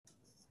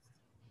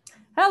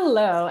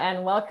Hello,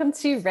 and welcome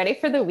to Ready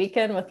for the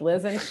Weekend with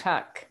Liz and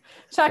Chuck.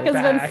 Chuck, We're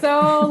has been back.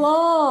 so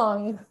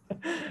long.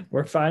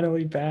 We're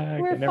finally back.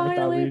 I We're never thought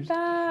finally we'd.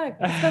 back.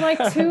 It's been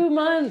like 2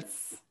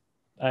 months.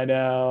 I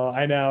know.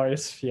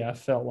 It's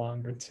felt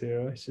longer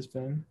too. It's just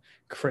been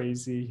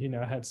crazy.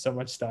 I had so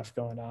much stuff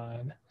going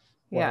on,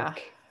 Yeah,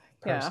 work,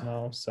 yeah.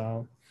 personal.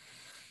 So,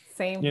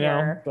 Same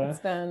here. It's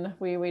but been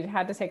we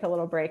had to take a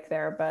little break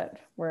there, but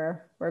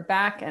we're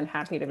back and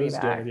happy to it be was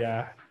good. back.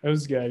 Yeah, it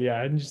was good.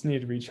 Yeah, I just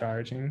need to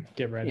recharge and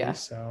get ready. Yeah.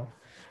 So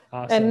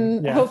awesome.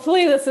 And Yeah.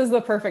 hopefully this is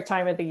the perfect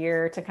time of the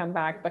year to come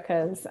back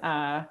because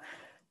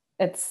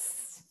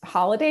it's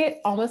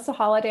almost the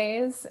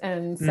holidays.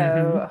 And hmm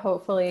so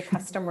hopefully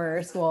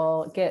customers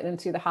will get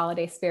into the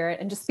holiday spirit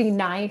and just be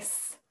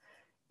nice.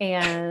 You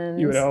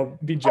And would all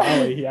be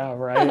jolly. Yeah,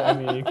 right. I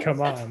mean,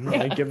 come on, like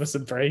yeah, give us a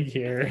break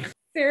here.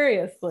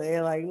 seriously,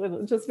 like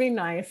just be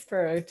nice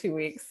for 2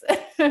 weeks.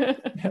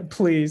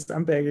 Please,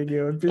 I'm begging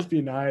you, just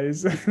be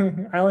nice.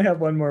 I only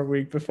have one more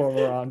week before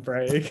we're on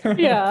break.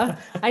 Yeah,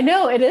 I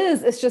know it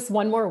is. It's just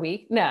one more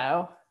week.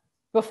 No,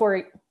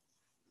 before,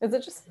 is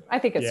it just, I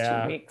think it's two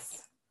Yeah,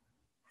 weeks.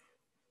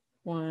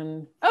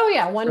 Oh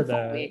yeah, for one full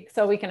the week.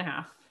 So a week and a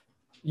half.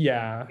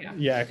 yeah, Yeah.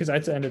 yeah, because I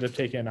ended up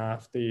taking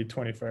off the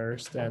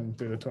 21st and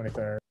through the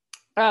 23rd.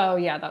 Oh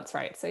yeah, that's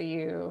right. So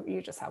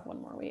you just have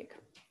one more week.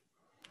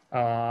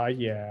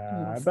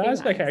 Yeah, Must but be I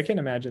was like, nice. I can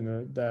imagine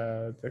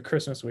the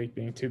Christmas week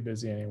being too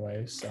busy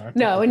anyway. So I think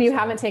No, we'll and be you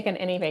haven't fine. taken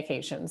any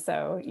vacation,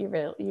 so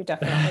you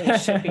definitely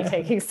should be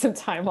taking some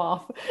time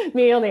off.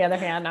 Me, on the other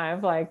hand,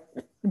 I've like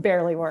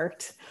barely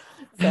worked.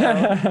 So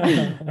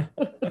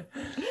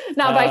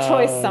not by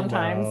choice Oh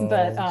sometimes,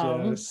 but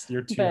no, just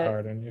you're too but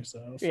hard on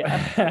yourself.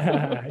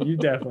 yeah. You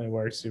definitely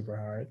work super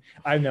hard.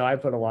 I know I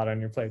put a lot on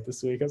your plate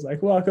this week. I was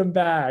like, welcome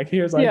back.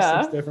 Here's like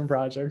six Yeah. different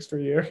projects for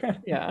you.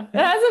 Yeah. It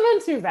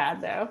hasn't been too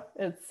bad though.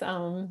 It's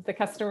the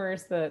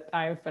customers that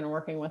I've been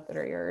working with that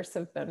are yours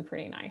have been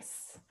pretty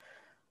nice.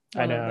 I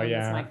One of know, them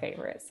is my yeah.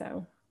 favorite.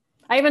 So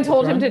I even Which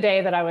told him one?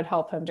 today that I would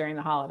help him during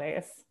the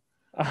holidays.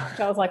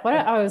 So I was like, what?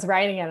 I was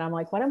writing it. And I'm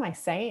like, what am I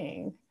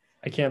saying?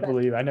 I can't But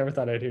believe I never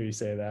thought I'd hear you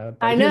say that,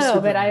 I but he was know,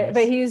 super but nice.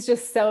 he's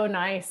just so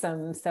nice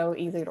and so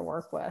easy to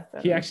work with.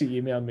 He And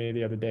actually emailed me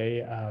the other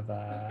day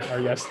or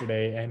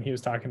yesterday, and he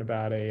was talking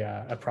about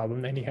a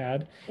problem that he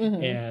had,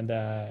 mhm. and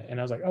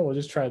I was like, oh, we'll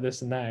just try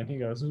this and that. And he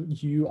goes,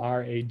 you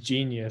are a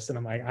genius, and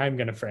I'm like, I'm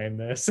gonna frame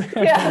this.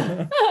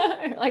 Yeah.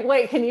 Like,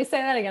 wait, can you say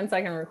that again so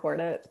I can record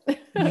it?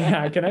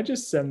 Yeah, can I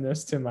just send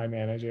this to my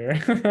manager?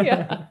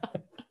 Yeah.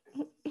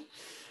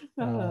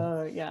 um,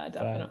 Oh, yeah, but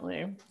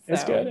definitely.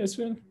 it's good. So It's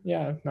been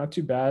not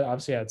too bad.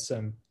 Obviously, had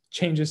some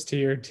changes to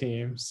your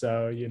team,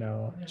 so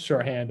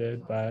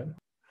shorthanded, but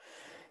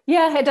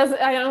yeah, it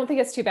doesn't. I don't think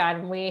it's too bad.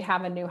 And we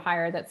have a new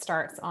hire that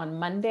starts on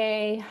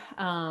Monday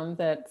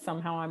that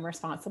somehow I'm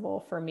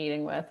responsible for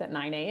meeting with at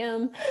 9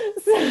 a.m.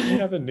 So,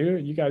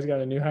 you guys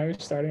got a new hire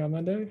starting on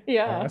Monday? Oh,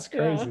 yeah, that's yeah,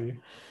 crazy.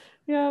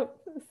 yeah.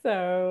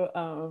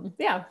 So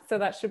yeah, so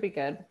that should be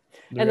good.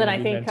 They're And then gonna I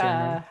be think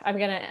mentoring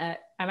them.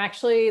 I'm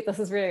actually, this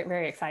is very,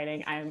 very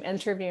exciting. I'm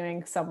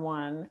interviewing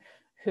someone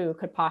who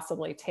could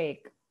possibly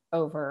take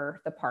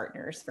over the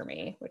partners for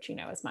me, which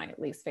is my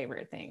least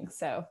favorite thing.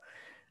 So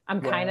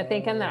I'm kind of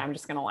thinking that Whoa. I'm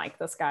just gonna like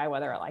this guy,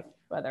 whether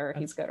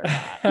he's That's good or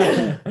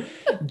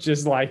not.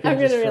 just like him I'm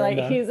just gonna be for like,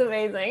 enough. he's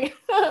amazing.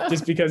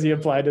 Just because he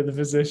applied to the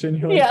position,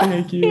 you're like, Yeah,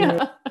 thank you.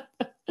 yeah.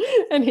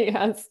 And he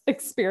has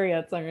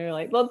experience. I'm gonna be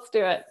like, let's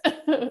do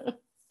it.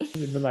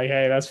 You've been like,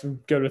 hey, that's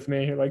good with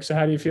me. You're like, so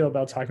how do you feel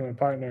about talking with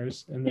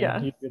partners? And then Yeah,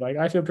 he'd be like,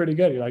 I feel pretty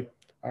good. You're like,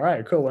 all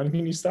right, cool. When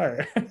can you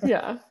start?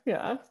 yeah,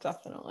 yeah,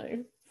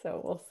 definitely. So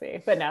we'll see.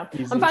 But no, I'm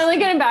Easiest. finally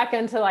getting back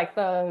into like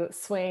the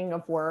swing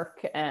of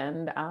work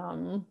and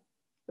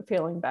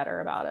feeling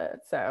better about it.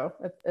 So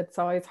it's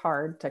always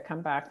hard to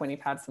come back when you've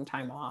had some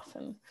time off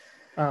and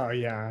Oh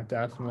yeah, all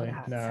definitely.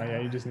 that. No, yeah,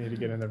 So you just need to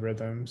get in the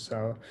rhythm.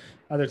 So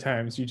other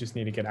times you just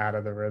need to get out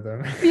of the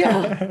rhythm.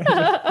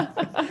 yeah.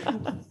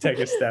 Take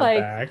a step Like,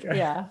 back.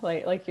 yeah,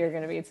 like you're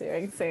gonna be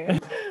doing soon.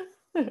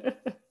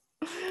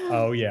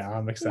 Oh yeah,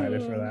 I'm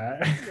excited for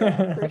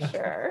Yeah, for that.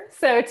 sure.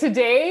 So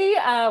today,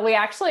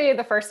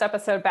 the first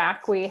episode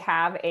back, we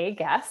have a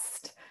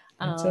guest.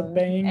 It's a And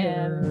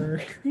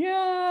banger.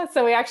 yeah,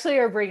 so we actually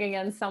are bringing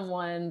in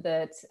someone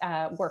that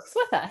works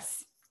with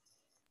us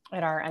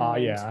at our Oh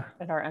unnamed yeah.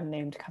 at our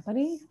unnamed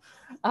company.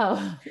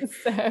 So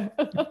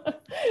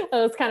it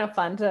was kind of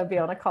fun to be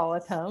on a call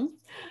with him.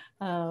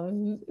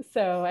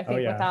 So I Oh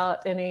think yeah. without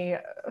any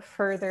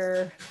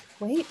further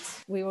wait,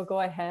 we will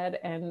go ahead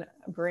and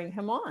bring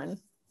him on.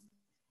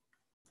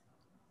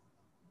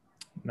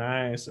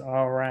 Nice.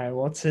 All right.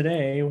 Well,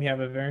 today we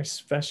have a very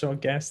special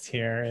guest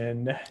here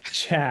in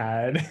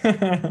Chad.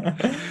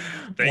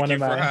 Thank One you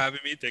of for my having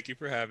me. Thank you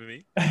for having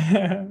me.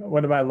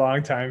 one of my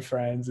longtime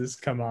friends has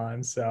come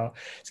on, so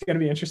it's going to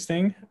be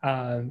interesting.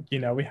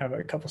 We have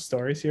a couple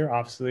stories here.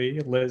 Obviously,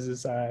 Liz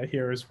is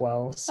here as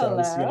well, so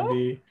this is going to Hello.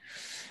 be,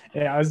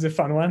 yeah, it was a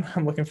fun one.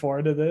 I'm looking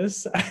forward to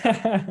this.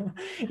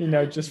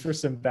 Just for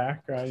some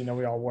background,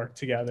 we all work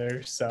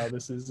together, so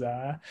this is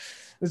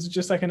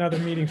just like another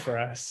meeting for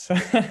us.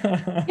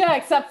 Yeah,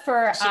 except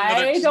for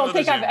I don't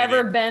think I've Zoom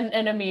ever meeting. been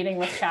in a meeting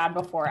with Chad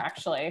before,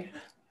 actually.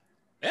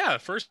 Yeah,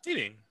 first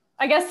meeting.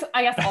 I guess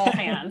all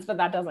hands, but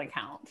that doesn't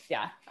count.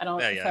 Yeah, I don't.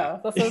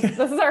 Yeah. So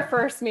this is our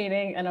first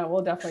meeting, and it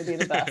will definitely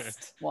be the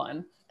best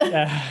one.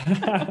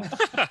 Yeah.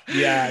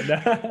 Yeah.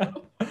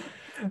 No.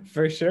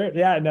 For sure.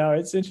 Yeah, no,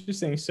 it's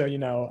interesting. So,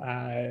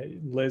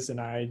 Liz and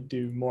I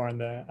do more on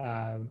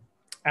the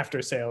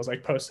after sales,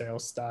 like post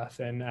sales stuff.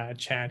 And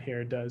Chad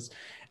here does,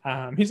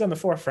 he's on the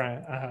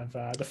forefront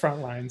of the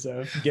front lines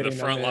of getting the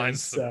front them in,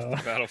 lines, so.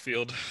 the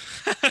battlefield.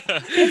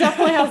 He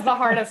definitely has the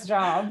hardest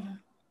job.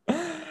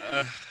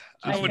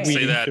 I wouldn't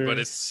say that, through. but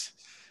it's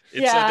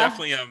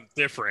definitely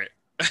different.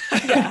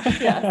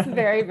 Yes,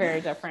 very,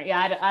 very different.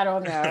 Yeah, I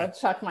don't know.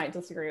 Chuck might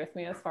disagree with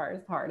me as far as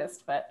the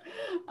hardest, but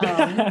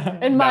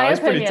in my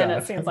opinion,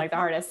 it seems like the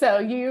hardest. So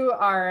you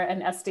are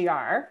an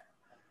SDR.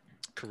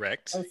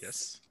 Correct.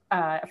 Yes.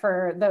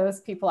 For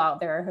those people out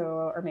there who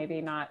are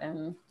maybe not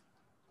in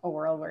a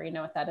world where you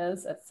know what that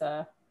is, it's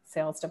a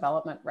sales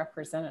development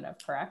representative,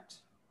 correct?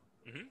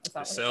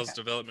 Mm-hmm. Sales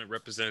development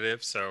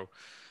representative. So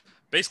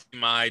basically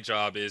my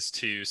job is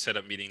to set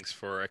up meetings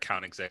for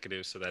account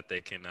executives so that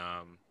they can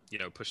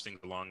push things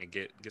along and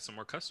get some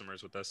more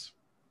customers with us.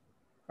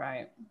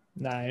 Right.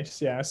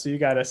 Nice. Yeah, so you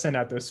got to send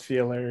out those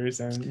feelers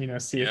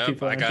and see if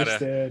people are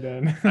interested,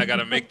 and I got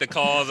to make the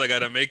calls, I got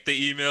to make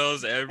the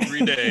emails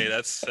every day.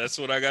 That's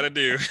what I got to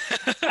do.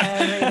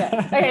 Every day.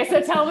 Okay,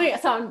 so tell me,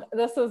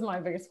 this is my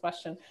biggest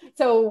question.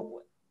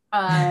 So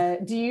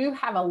do you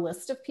have a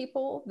list of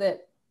people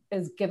that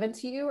is given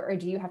to you, or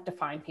do you have to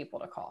find people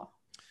to call?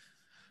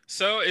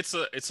 So it's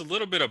a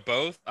little bit of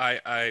both.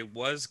 I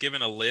was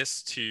given a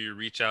list to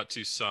reach out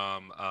to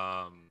some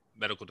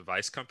medical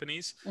device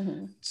companies.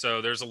 Mm-hmm.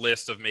 So there's a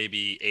list of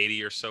maybe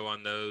 80 or so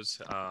on those.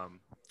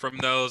 From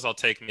those, I'll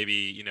take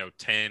maybe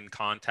 10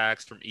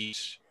 contacts from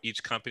each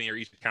company or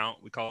each account,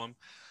 we call them,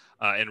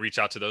 and reach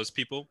out to those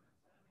people.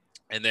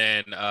 And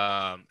then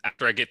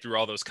after I get through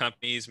all those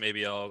companies,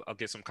 maybe I'll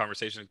get some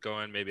conversations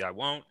going. Maybe I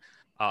won't.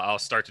 I'll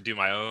start to do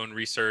my own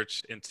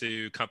research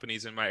into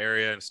companies in my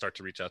area and start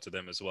to reach out to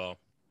them as well.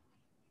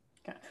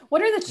 Okay.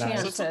 What are the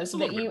chances So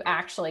that you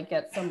actually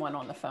get someone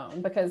on the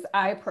phone? Because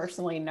I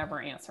personally never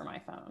answer my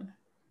phone.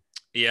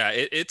 Yeah,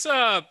 it's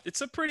a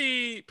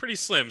pretty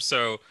slim.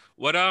 So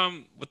what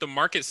the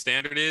market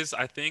standard is,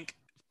 I think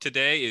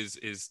today is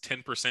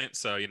 10%.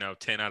 So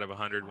 10 out of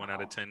 100, 1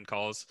 out of 10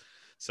 calls.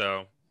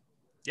 So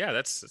yeah,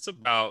 it's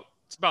about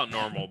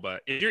normal.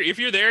 But if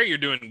you're there, you're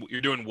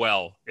doing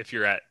well. If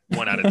you're at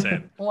 1 out of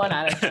 10. 1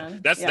 out of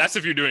 10. That's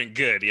if you're doing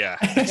good. Yeah.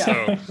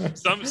 So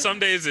some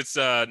days it's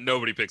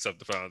nobody picks up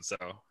the phone. So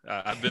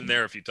I've been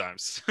there a few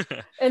times.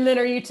 And then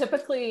are you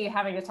typically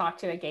having to talk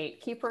to a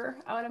gatekeeper?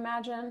 I would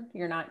imagine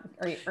you're not.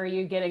 Are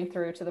you getting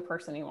through to the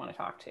person you want to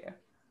talk to?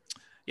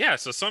 Yeah,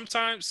 so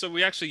sometimes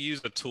we actually use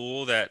a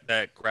tool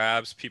that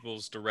grabs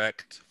people's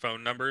direct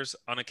phone numbers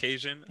on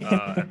occasion,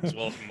 as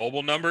well as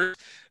mobile numbers.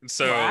 And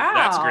so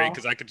that's great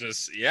because I could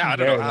just, I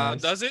don't know how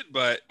it does it,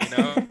 but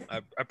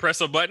I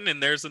press a button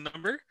and there's a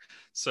number.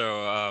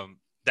 So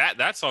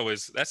that's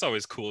always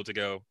cool to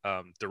go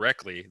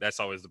directly. That's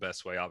always the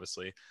best way,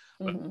 obviously.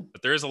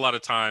 But there is a lot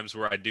of times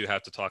where I do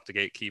have to talk to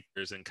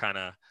gatekeepers and kind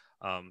of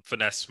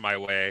finesse my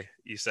way,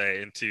 you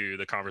say, into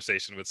the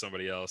conversation with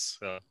somebody else.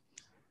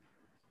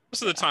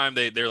 Most of the time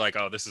they're like,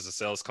 oh, this is a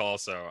sales call,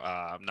 so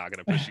I'm not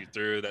going to push you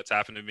through. That's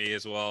happened to me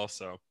as well.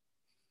 So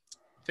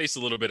face a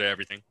little bit of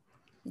everything.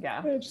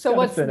 Yeah. So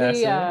what's the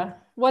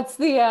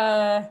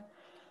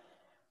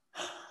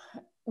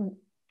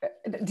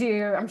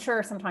I'm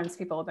sure sometimes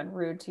people have been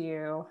rude to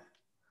you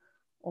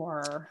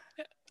or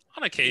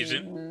on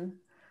occasion.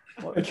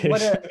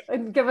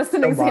 Give us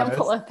an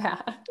example of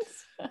that.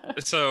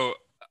 So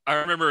I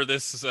remember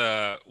this is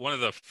one of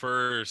the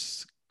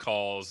first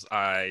calls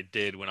I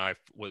did when I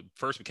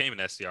first became an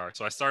SDR.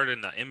 So I started in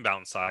the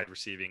inbound side,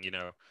 receiving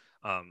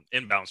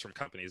inbounds from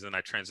companies, and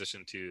I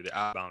transitioned to the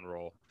outbound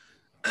role.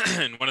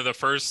 And one of the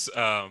first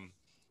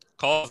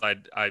calls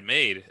I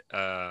made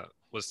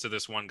was to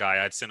this one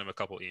guy. I'd sent him a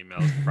couple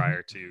emails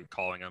prior to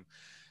calling him,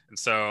 and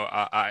so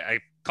I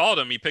called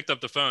him. He picked up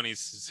the phone. He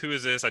says, "Who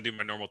is this?" I do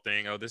my normal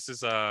thing. Oh, this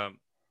is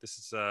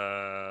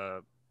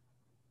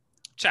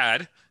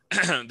Chad.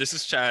 This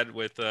is Chad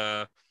with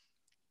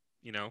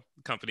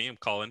company I'm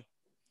calling.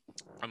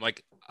 I'm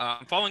like,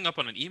 I'm following up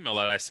on an email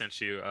that I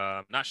sent you.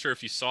 Not sure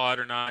if you saw it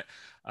or not.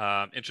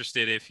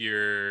 Interested if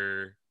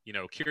you're,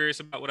 curious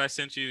about what I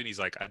sent you. And he's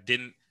like, I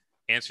didn't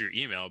answer your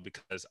email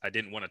because I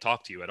didn't want to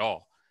talk to you at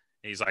all.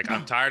 And he's like,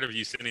 I'm tired of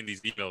you sending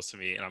these emails to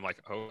me. And I'm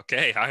like, oh,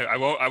 okay, I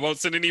won't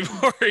send any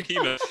more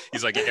emails.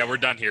 He's like, yeah, we're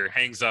done here.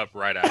 Hangs up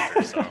right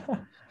after. So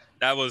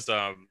that was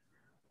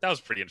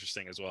pretty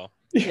interesting as well.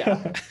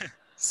 Yeah.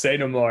 Say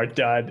no more,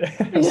 dud.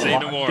 Say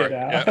no more.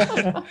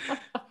 Yeah.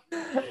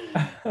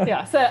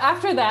 Yeah. So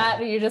after that,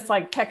 do you just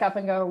like pick up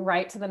and go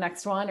right to the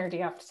next one, or do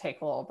you have to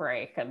take a little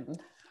break and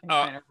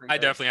kind of I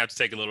definitely have to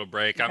take a little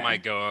break. Okay. I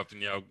might go up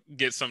and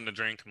get something to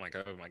drink. I'm like,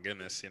 oh my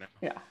goodness,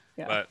 Yeah.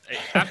 Yeah. But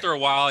after a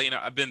while,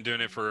 I've been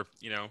doing it for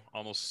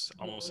almost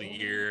a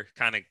year.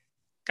 Kind of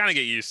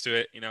get used to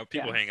it.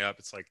 People hang up.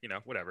 It's like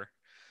whatever.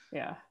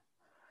 Yeah.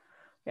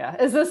 Yeah.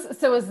 Is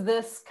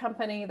this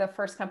company the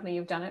first company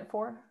you've done it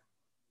for?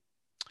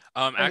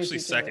 Actually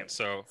second.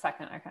 So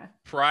second. Okay.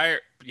 Prior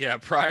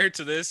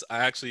to this,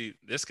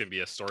 this can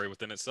be a story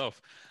within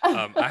itself.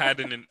 I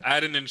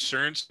had an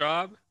insurance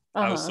job.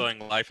 I was selling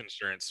life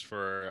insurance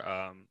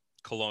for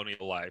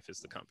Colonial Life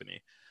is the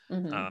company.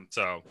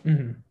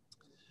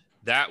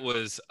 That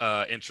was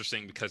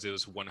interesting because it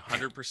was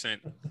 100%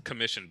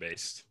 commission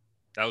based.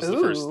 That was the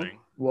first thing.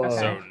 Whoa.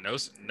 So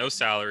no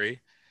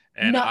salary,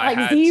 and Not I like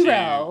had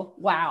zero.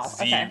 Wow.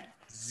 Okay.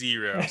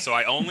 Zero. So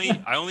I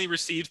only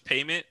received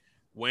payment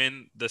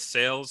when the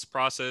sales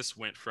process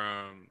went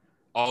from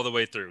all the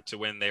way through to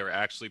when they were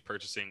actually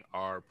purchasing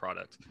our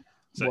product.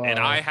 So and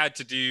I had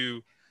to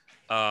do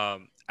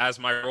as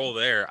my role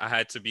there, I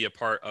had to be a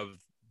part of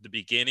the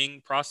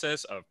beginning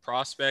process of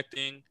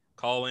prospecting,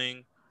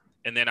 calling,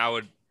 and then I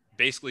would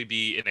basically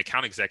be an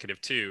account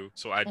executive too.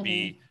 So I'd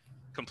be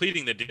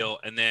completing the deal,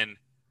 and then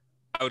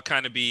I would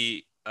kind of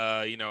be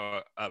a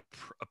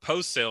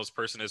post sales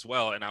person as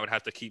well, and I would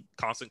have to keep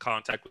constant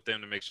contact with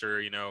them to make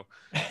sure do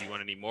you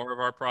want any more of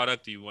our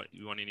product, do you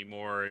want any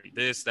more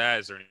this, that,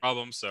 is there any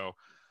problems? So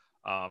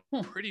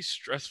pretty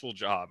stressful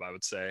job, I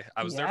would say.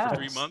 I was there for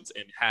 3 months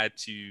and had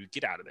to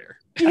get out of there.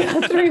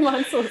 Yeah, 3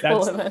 months was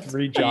full That's of it.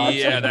 3 jobs.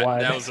 Yeah,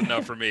 that was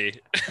enough for me.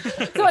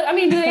 So I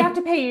mean, do they have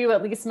to pay you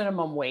at least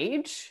minimum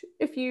wage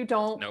if you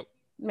don't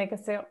make a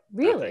sale?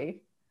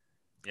 Really?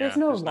 There's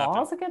no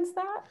laws against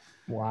that?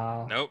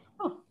 Wow. Nope.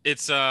 Oh.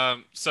 It's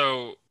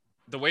so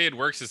the way it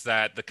works is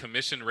that the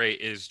commission rate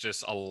is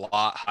just a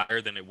lot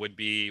higher than it would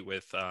be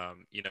with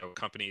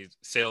companies,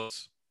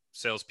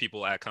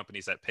 salespeople at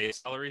companies that pay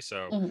salary.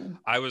 So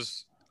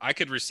I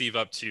could receive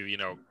up to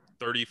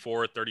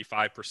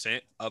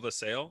 34-35% of a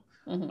sale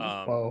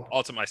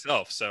all to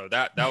myself. So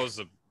that was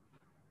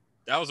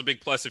a big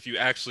plus if you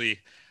actually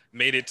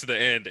made it to the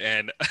end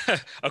and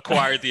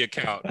acquired the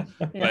account.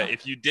 But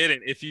if you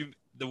didn't,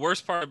 the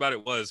worst part about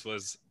it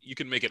was you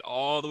can make it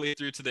all the way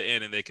through to the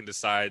end and they can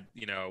decide,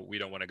 we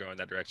don't want to go in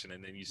that direction.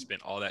 And then you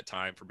spend all that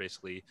time for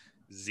basically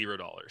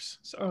 $0.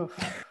 So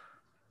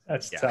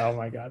that's tough. Oh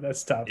my God,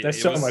 that's tough. That's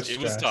so much stress.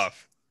 It was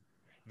tough.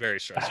 Very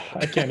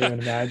stressful. I can't even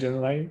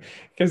imagine,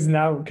 because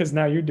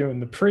now you're doing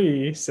the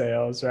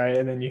pre-sales, right?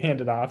 And then you hand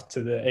it off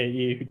to the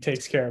AE who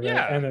takes care of it.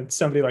 And then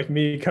somebody like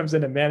me comes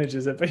in and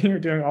manages it, but you're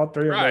doing all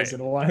 3 of those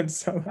in one.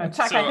 So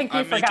Chuck, I think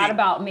you forgot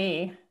about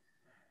me.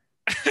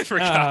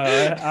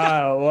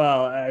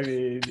 Well, I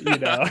mean,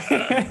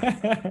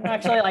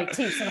 actually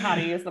teach them how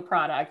to use the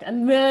product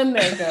and then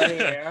they go to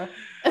you.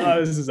 Oh,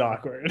 this is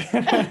awkward.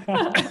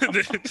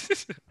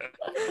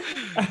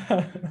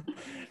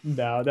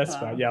 No, that's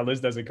fine. Yeah, Liz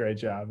does a great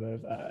job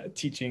of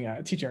teaching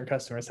our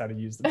customers how to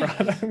use the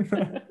product,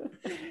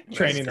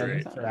 training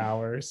them for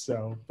hours.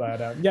 So,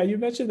 but you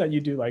mentioned that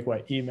you do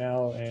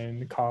email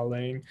and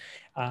calling,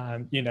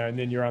 and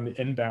then you're on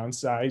the inbound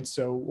side.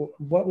 So,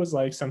 what was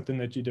something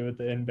that you do with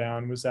the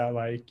inbound? Was that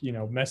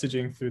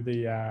messaging through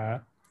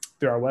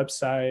through our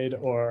website,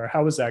 or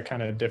how was that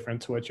kind of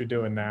different to what you're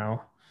doing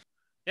now?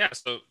 Yeah.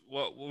 So,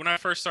 when I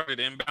first started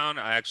inbound,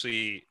 I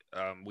actually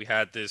we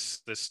had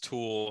this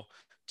tool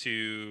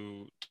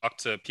to talk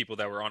to people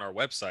that were on our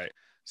website.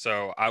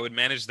 So I would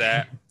manage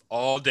that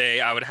all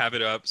day. I would have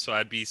it up. So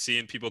I'd be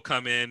seeing people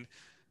come in.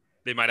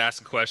 They might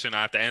ask a question.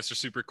 I have to answer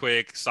super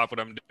quick, stop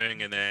what I'm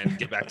doing, and then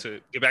get back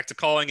to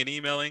calling and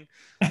emailing.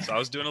 So I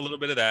was doing a little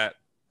bit of that.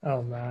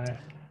 Oh my.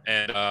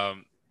 And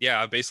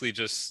I basically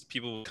just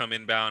people would come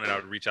inbound and I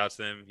would reach out to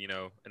them,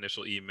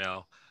 initial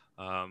email.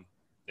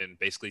 And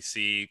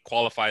basically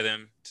qualify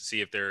them to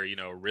see if they're,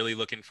 really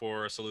looking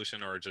for a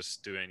solution or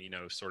just doing,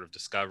 sort of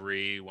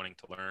discovery, wanting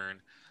to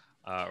learn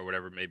or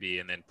whatever it may be,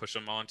 and then push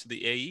them on to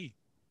the AE.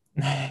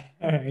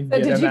 So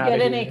did you get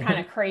any kind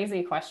of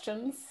crazy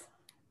questions?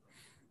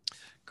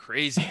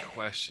 Crazy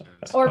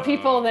questions. Or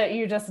people that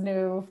you just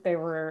knew they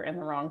were in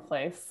the wrong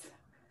place?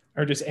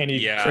 Or just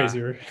any crazy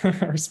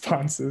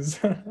responses?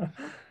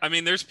 I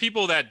mean, there's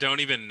people that don't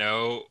even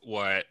know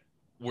what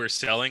we're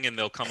selling and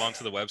they'll come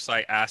onto the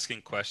website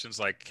asking questions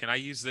like, can I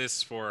use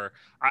this for,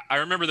 I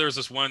remember there was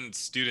this one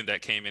student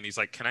that came in, he's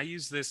like, can I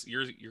use this,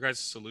 your guys'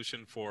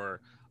 solution for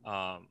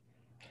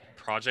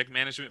project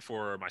management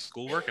for my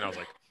schoolwork? And I was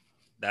like,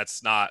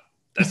 that's not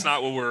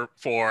what we're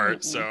for.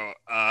 So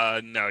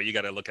no, you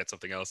got to look at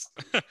something else.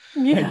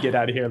 Get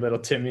out of here, little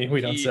Timmy.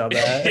 We don't sell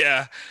that.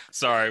 Yeah.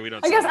 Sorry. We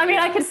don't.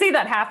 I could see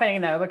that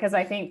happening though, because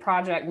I think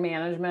project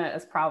management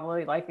is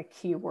probably a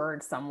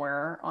keyword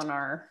somewhere on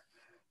our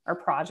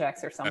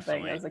projects or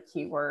something. As a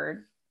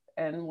keyword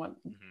in one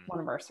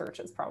of our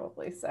searches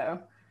probably.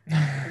 So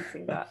I can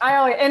see that.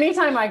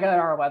 Anytime I go to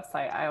our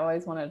website, I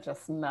always want to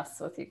just mess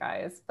with you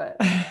guys, but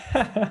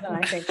then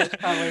I think it's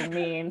probably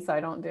mean, so I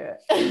don't do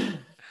it.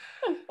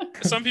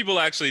 Some people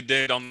actually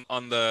did on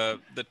the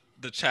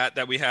chat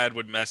that we had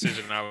would message,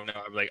 and I would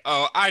know. I'm like,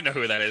 oh, I know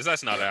who that is.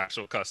 That's not an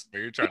actual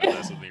customer. You're trying to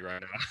mess with me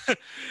right now.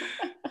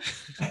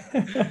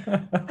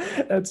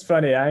 That's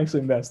funny. I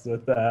actually messed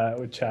with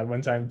Chad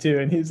one time too,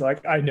 and he's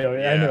like, I know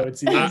it. Yeah. I know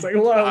it's you. I was like,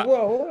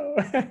 whoa.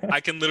 I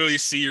can literally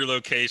see your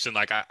location.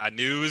 Like I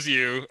knew it was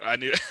you. I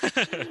knew.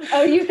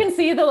 Oh, you can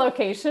see the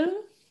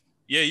location?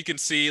 Yeah, you can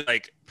see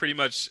like pretty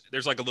much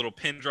there's like a little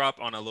pin drop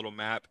on a little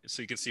map,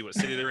 so you can see what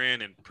city they're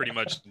in and pretty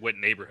much what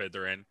neighborhood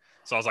they're in.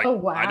 So I was like, oh,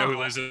 wow. I know who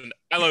lives in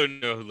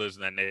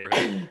that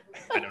neighborhood.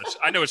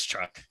 I know it's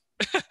Chuck.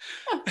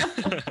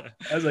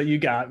 I was like, you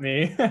got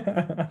me.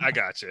 I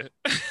got you.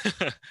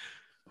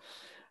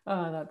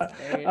 Oh, that's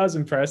great. I was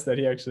impressed that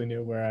he actually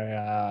knew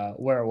where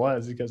it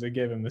was because it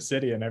gave him the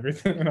city and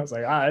everything. And I was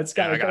like, it's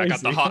kind of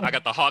crazy. I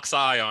got the hawk's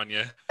eye on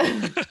you. All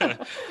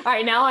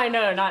right, now I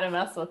know not to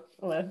mess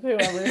with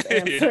whoever's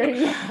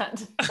answering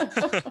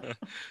that.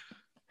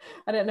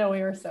 I didn't know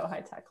we were so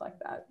high tech like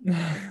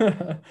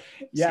that.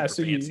 Yeah,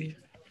 super fancy.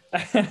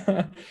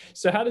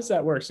 So how does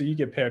that work? So you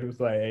get paired with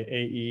like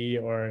AE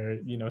or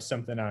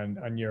something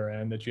on your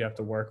end that you have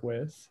to work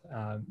with.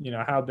 How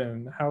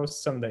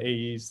some of the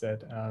AEs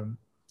that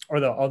or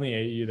the only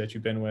AE that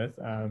you've been with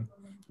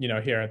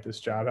here at this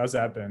job, how's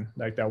that been,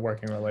 like that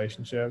working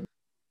relationship?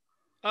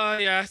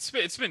 Yeah,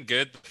 it's been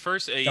good. The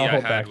first AE Don't I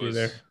hold had back was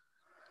either.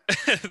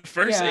 the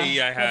first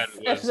AE I had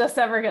was if this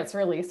ever gets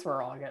released,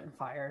 we're all getting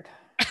fired.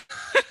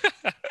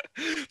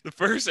 The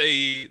first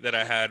AE that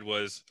I had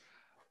was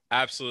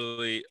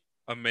absolutely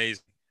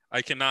amazing.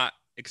 I cannot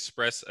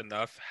express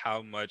enough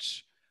how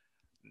much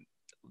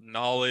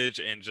knowledge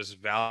and just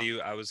value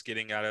I was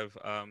getting out of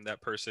that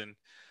person.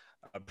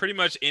 Pretty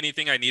much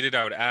anything I needed,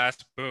 I would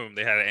ask, boom,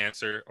 they had an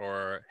answer.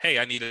 Or, hey,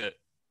 I need an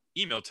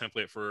email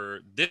template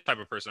for this type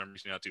of person I'm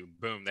reaching out to.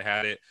 Boom, they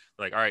had it.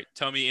 Like, all right,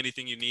 tell me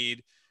anything you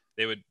need.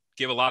 They would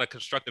give a lot of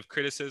constructive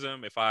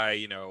criticism. If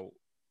I,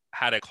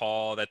 had a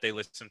call that they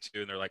listened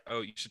to and they're like, oh,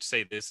 you should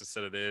say this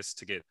instead of this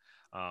to get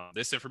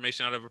this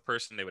information out of a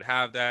person, they would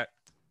have that.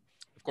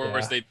 Of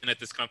course, they've been at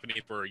this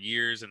company for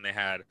years and they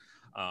had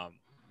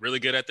really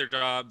good at their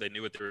job. They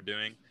knew what they were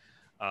doing.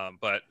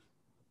 But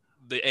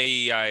the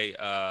AE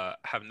I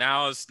have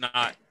now is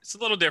not, it's a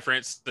little different.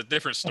 It's a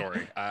different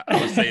story. I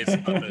would say it's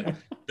the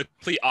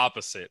complete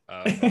opposite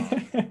of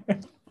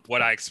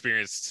what I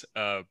experienced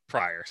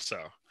prior. So,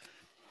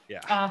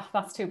 yeah.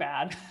 That's too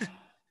bad.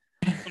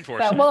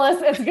 Unfortunately.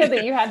 Well, it's good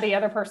that you had the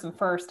other person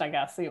first, I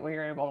guess, so we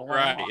were able to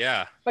learn. Right,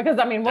 yeah. Because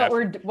I mean,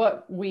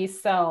 what we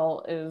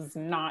sell is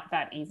not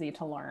that easy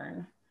to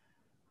learn.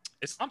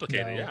 It's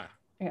complicated, yeah.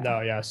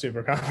 No, yeah,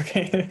 super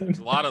complicated. There's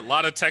a lot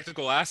of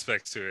technical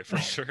aspects to it for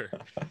sure.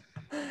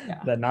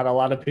 That not a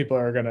lot of people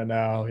are gonna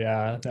know.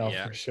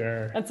 For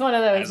sure. It's one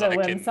of those that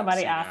when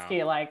somebody asks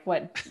you like,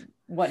 what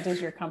does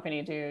your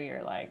company do?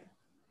 You're like,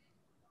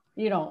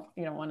 you don't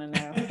want to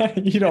know.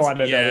 You don't want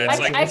to know.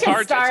 It's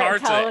hard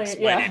to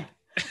explain.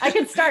 I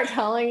could start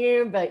telling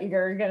you, but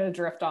you're gonna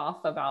drift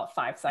off about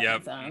 5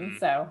 seconds in.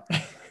 So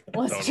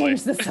let's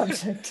change the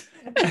subject.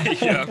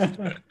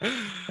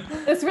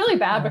 It's really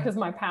bad because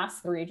my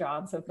past 3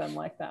 jobs have been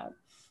like that.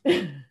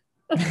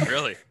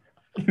 Really?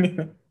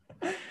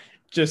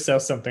 Just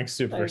sell something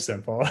super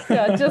simple.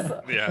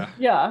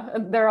 Yeah.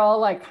 They're all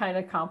like kind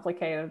of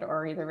complicated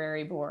or either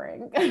very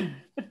boring.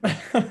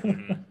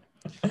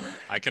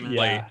 I can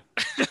relate.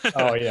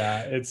 Oh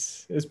yeah,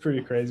 it's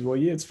pretty crazy. Well,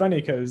 it's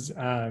funny because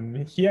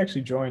he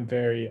actually joined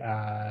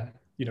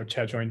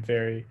Chad joined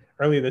very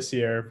early this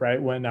year,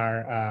 right when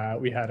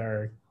we had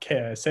our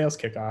sales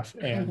kickoff,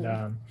 and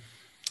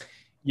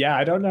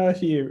I don't know if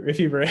he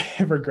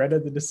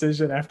regretted the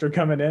decision after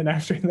coming in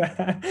after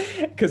that,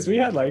 because we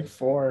had like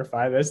 4 or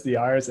 5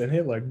 SDRs and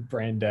he looked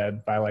brain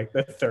dead by like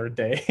the 3rd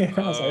day.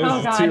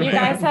 Oh God, you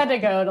guys had to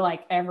go to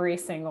like every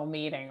single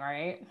meeting,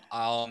 right?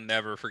 I'll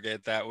never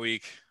forget that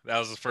week. That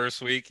was the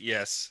first week.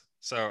 Yes.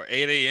 So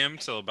 8 a.m.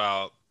 till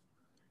about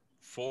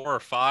 4 or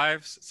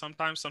 5,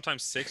 sometimes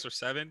 6 or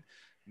 7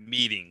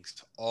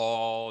 meetings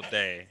all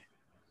day.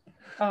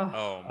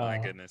 Oh my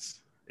goodness.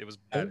 It was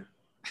bad.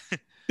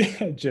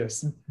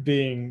 Just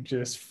being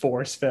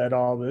force fed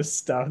all this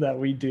stuff that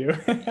we do.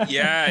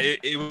 Yeah,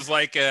 it was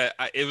like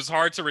it was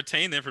hard to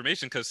retain the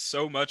information because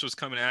so much was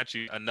coming at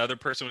you. Another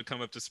person would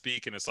come up to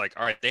speak and it's like,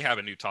 all right, they have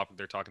a new topic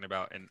they're talking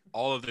about and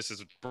all of this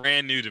is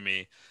brand new to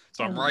me.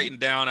 So I'm writing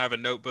down, I have a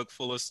notebook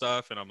full of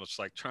stuff and I'm just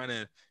like trying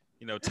to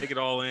take it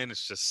all in.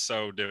 It's just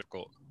so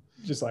difficult.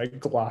 Just like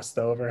glossed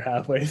over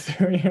halfway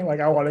through. You're like,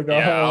 I want to go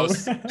home.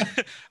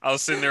 I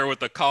was sitting there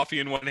with a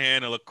coffee in one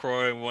hand, a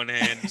LaCroix in one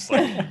hand, just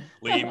like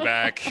lean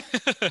back.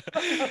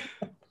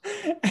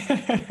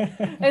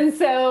 And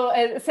so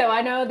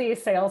I know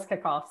these sales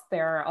kickoffs,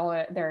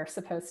 they're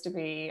supposed to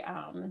be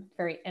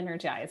very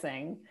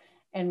energizing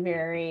and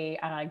very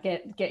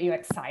get you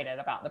excited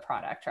about the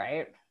product,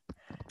 right?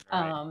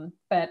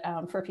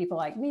 But for people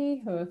like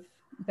me who have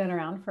been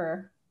around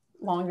for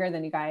longer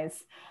than you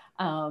guys,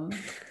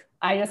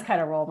 I just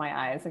kind of roll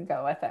my eyes and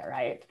go with it,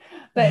 right?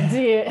 But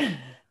do you,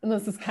 and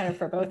this is kind of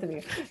for both of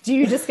you, do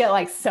you just get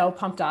like so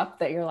pumped up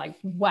that you're like,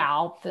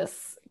 wow,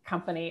 this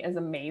company is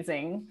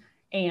amazing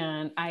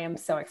and I am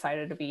so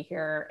excited to be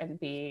here and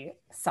be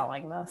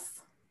selling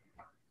this?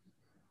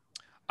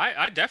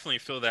 I definitely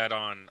feel that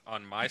on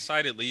my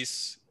side, at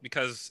least,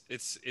 because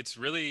it's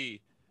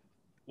really,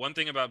 one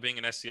thing about being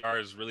an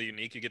SDR is really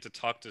unique. You get to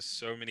talk to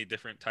so many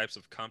different types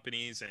of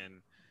companies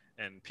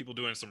and people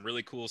doing some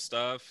really cool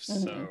stuff.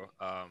 Mm-hmm. So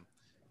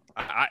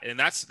and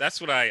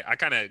that's what I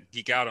kind of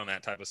geek out on,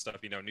 that type of stuff,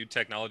 you know, new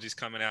technologies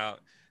coming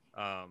out.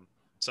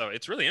 So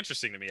it's really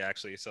interesting to me,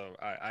 actually. So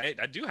I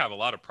do have a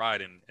lot of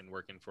pride in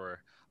working for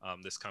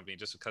this company,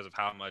 just because of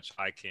how much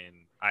I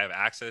have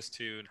access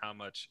to, and how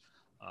much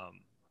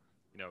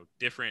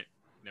different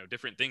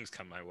things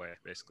come my way,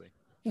 basically.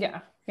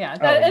 Yeah.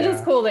 It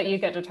is cool that you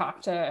get to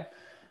talk to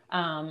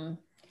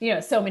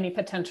so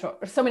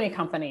many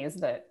companies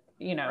that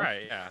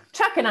right, yeah.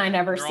 Chuck and I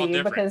never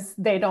see, because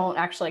they don't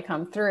actually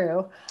come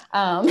through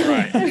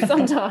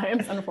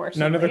sometimes, unfortunately.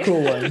 None of the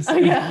cool ones.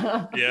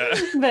 Yeah.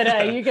 But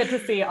Yeah. you get to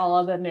see all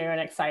of the new and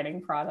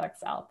exciting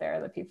products out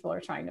there that people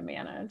are trying to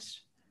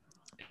manage.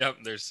 Yep,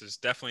 there's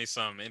definitely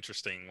some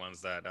interesting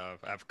ones that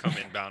have come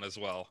inbound as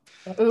well.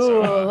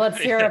 Ooh, let's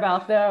hear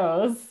about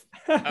those.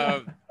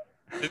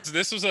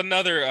 This was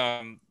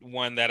another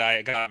one that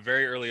I got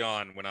very early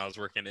on when I was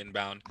working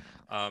inbound.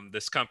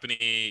 This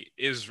company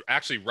is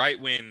actually right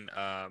when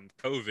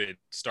COVID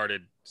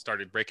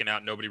started breaking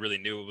out. Nobody really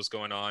knew what was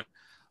going on.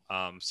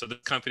 So the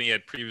company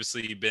had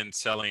previously been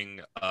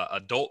selling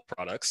adult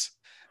products,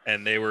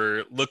 and they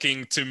were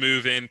looking to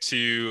move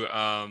into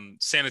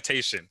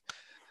sanitation.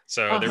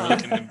 So they were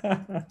looking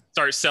to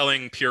start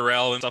selling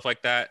Purell and stuff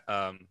like that.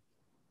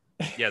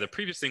 The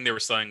previous thing they were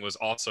selling was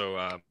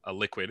also a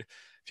liquid,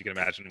 if you can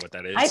imagine what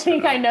that is. I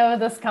think I know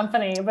this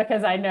company,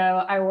 because I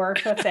know I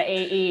worked with the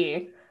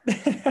AE.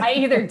 I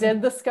either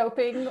did the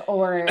scoping,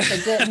 or if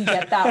it didn't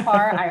get that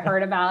far, I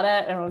heard about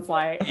it and was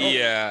like, oh.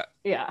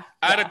 Yeah.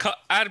 I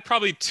had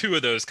probably 2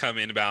 of those come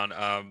inbound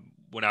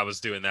when I was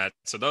doing that.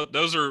 So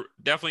those are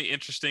definitely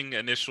interesting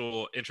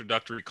initial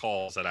introductory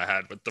calls that I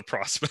had with the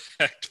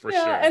prospect, for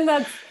sure.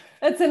 And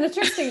it's an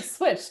interesting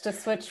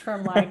switch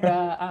from like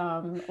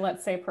a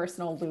let's say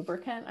personal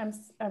lubricant,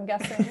 I'm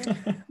guessing,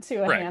 to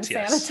a hand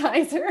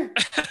sanitizer.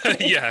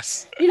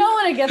 Yes. You don't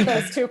want to get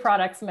those 2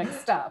 products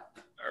mixed up.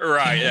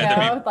 Right.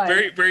 Yeah.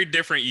 Very, very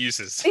different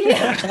uses.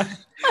 Yeah.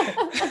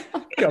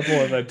 A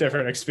couple of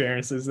different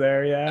experiences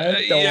there.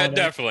 Yeah.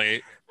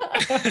 Definitely.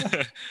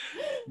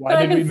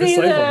 Why did we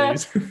mislabel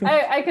these?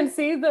 I can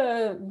see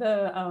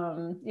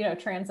the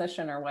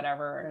transition or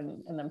whatever,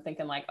 and them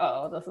thinking like,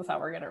 oh, this is how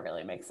we're gonna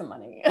really make some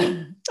money.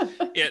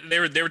 Yeah, they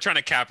were trying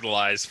to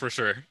capitalize, for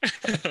sure.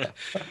 That's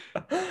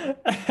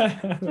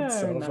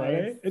so nice.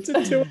 Funny. It's a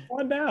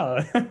 2-in-1 now.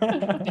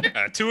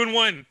 Yeah,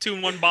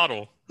 2-in-1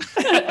 bottle.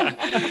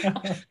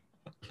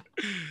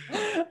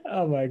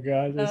 Oh my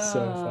God, that's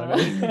so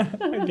funny.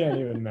 I can't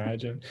even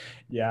imagine.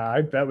 Yeah,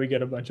 I bet we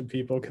get a bunch of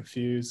people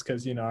confused,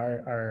 because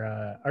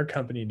our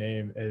company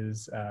name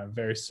is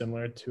very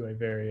similar to a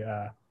very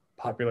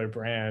popular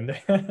brand.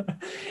 And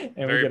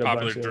very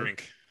popular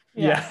drink.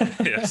 Yeah.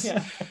 Yes.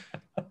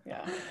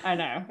 Yeah, I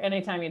know.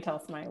 Anytime you tell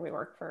somebody we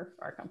work for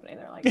our company,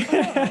 they're like,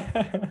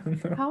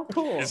 oh, how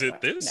cool. Is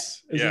it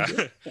this? No.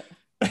 Yeah.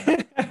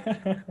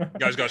 You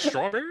guys got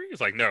strawberry?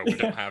 It's like, no, we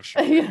don't have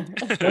strawberry.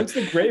 What's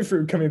the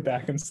grapefruit coming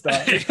back in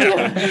stock?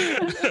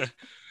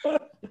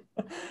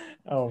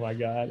 Oh my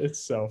God, it's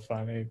so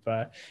funny.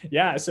 But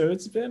yeah, so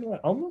it's been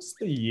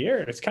almost a year.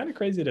 It's kind of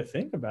crazy to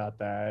think about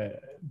that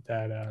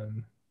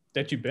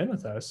you've been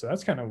with us. So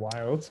that's kind of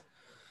wild.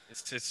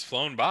 It's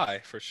flown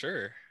by, for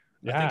sure.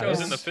 Yeah, I think I was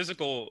in the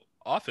physical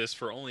office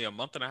for only a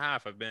month and a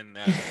half. I've been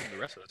at the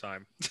rest of the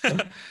time.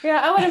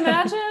 Yeah, I would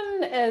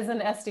imagine as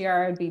an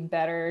SDR, it'd be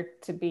better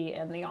to be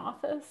in the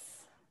office.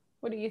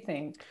 What do you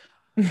think?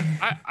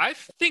 I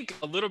think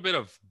a little bit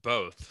of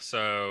both.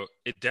 So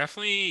it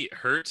definitely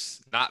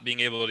hurts not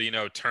being able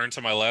to, turn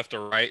to my left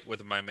or right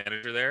with my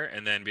manager there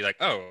and then be like,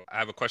 oh, I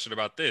have a question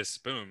about this.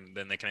 Boom.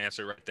 Then they can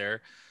answer it right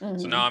there. Mm-hmm.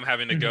 So now I'm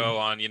having to go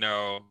on,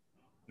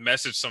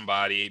 message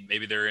somebody.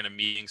 Maybe they're in a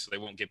meeting, so they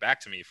won't get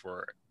back to me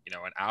for,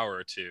 an hour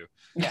or 2.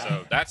 Yeah.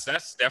 So that's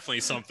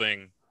definitely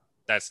something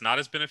that's not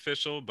as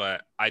beneficial,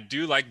 but I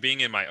do like being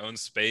in my own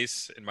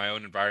space, in my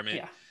own environment.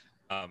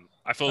 Yeah.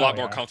 I feel a lot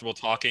more comfortable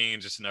talking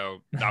and just,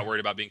 not worried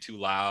about being too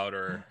loud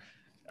or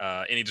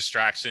any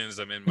distractions.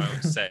 I'm in my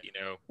own set,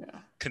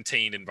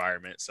 contained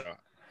environment. So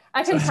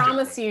I can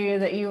promise you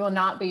that you will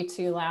not be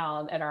too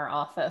loud at our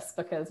office,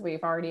 because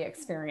we've already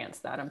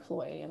experienced that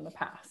employee in the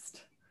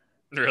past.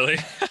 Really?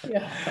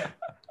 Yeah.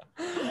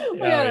 We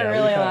had a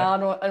really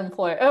loud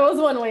employee. It was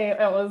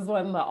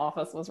when the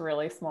office was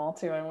really small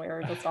too, and we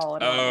were just all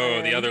in.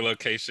 The other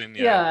location.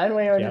 Yeah, and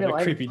we would be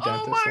like, creepy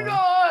 "Oh my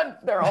God!"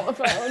 They're on the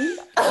phone.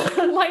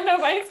 Like,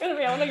 nobody's gonna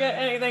be able to get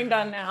anything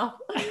done now.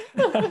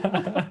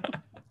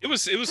 It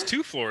was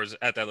 2 floors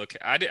at that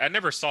location. I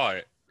never saw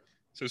it.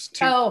 So it's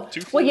two.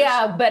 Well,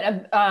 yeah,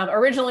 but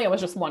originally it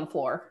was just 1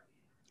 floor.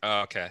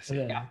 Oh, okay. I see.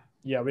 And then,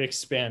 yeah, we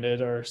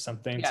expanded or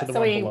something Yeah, to the so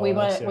one we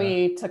below us. went,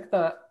 we took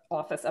the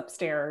office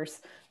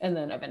upstairs and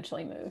then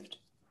eventually moved.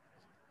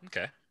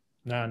 Okay.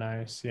 No,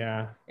 nice.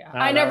 Yeah. Yeah, No,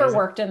 I that never was-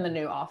 worked in the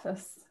new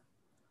office.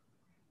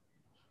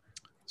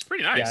 It's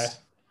pretty nice.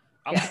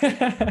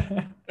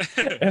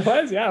 It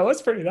was, yeah, it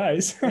was pretty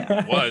nice.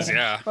 Yeah. Was,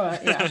 yeah.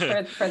 But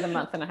yeah, for the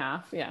month and a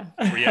half, yeah.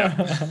 Yeah.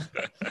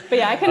 But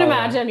yeah, I can Oh,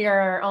 imagine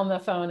you're on the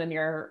phone and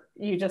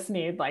you just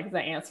need like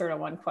the answer to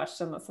one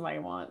question that somebody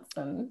wants,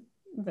 and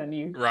then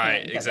you Right,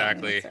 can't get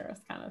exactly. that answer.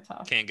 It's kind of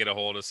tough. Can't get a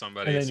hold of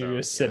somebody. And then you're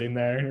just sitting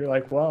there and you're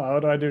like, well,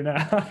 what do I do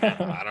now?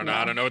 I don't know.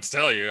 I don't know what to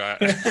tell you.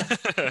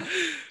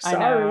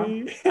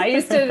 Sorry. I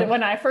used to,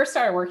 when I first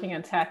started working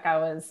in tech,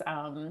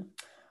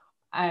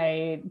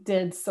 I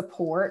did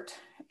support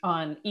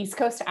on East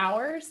Coast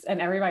hours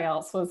and everybody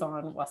else was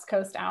on West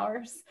Coast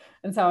hours.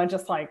 And so I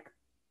just like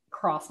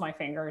cross my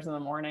fingers in the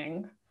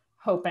morning,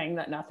 hoping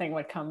that nothing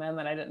would come in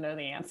that I didn't know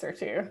the answer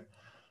to.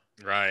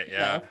 Right.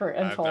 Yeah.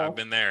 Until I've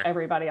been there.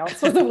 everybody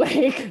else was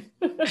awake.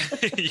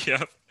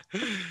 Yep.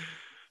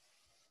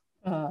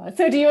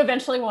 So do you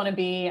eventually want to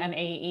be an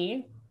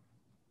AE?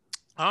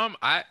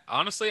 I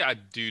honestly, I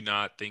do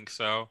not think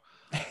so.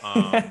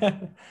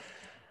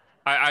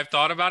 I've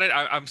thought about it.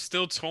 I'm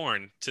still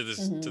torn to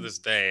this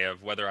day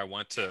of whether I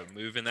want to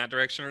move in that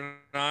direction or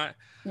not.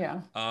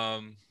 Yeah.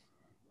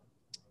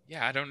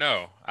 Yeah, I don't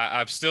know.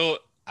 I'm still,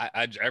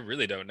 I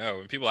really don't know.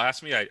 When people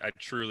ask me, I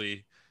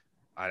truly,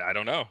 I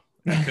don't know.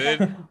 I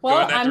could well,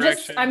 go in that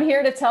direction. I'm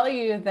here to tell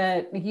you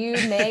that you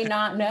may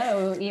not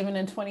know even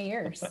in 20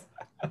 years.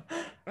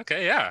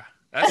 Okay. Yeah.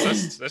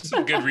 That's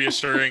some good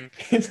reassuring.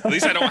 At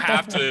least I don't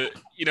have to,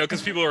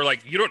 because people are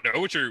like, you don't know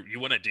what you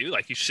want to do.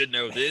 Like, you should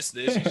know this,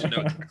 you should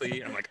know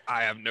exactly. I'm like,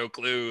 I have no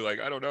clue. Like,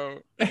 I don't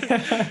know.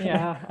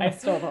 Yeah, I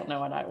still don't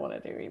know what I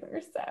want to do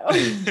either. So,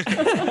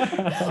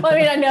 well, I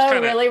mean, I know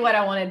really what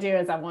I want to do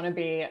is I want to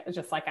be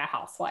just like a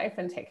housewife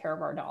and take care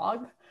of our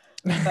dog.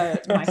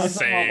 But my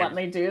husband won't let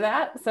me do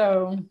that.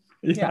 So,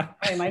 yeah,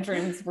 I mean, my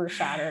dreams were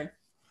shattered.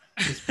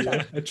 Just be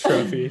a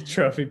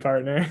trophy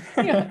partner.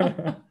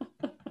 Yeah.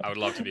 I would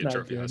love to be a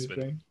trophy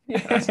husband. Yeah.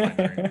 That's my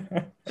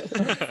dream.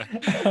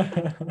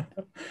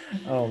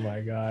 Oh my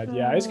God.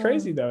 Yeah, it's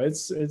crazy though.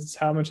 It's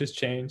how much has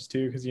changed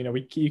too, because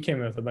you came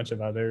in with a bunch of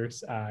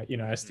others,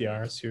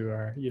 SDRs who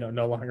are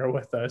no longer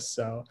with us.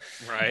 So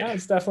right. Yeah, you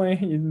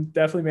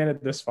definitely made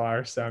it this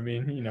far. So I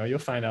mean, you'll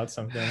find out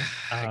something.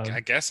 I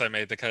guess I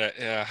made the cut.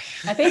 Yeah.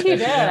 I think you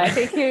did. I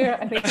think you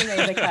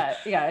made the cut.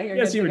 Yeah.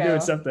 Yes, you were doing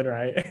something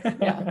right.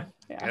 Yeah.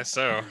 I guess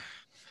so.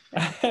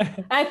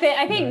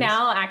 I think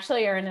now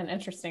actually you're in an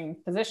interesting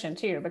position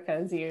too,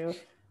 because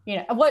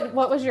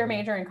what was your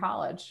major in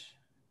college?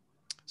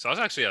 So I was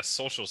actually a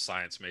social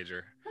science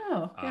major.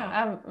 Oh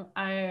yeah,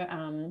 I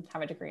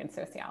have a degree in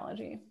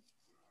sociology.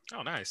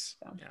 Oh, nice.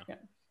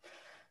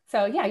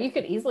 So yeah, you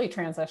could easily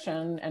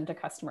transition into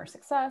customer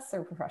success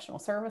or professional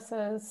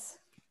services.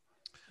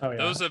 Oh yeah.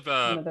 Those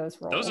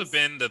have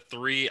been the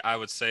three I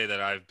would say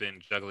that I've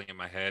been juggling in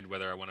my head,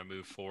 whether I want to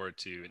move forward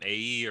to an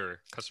AE or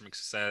customer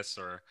success,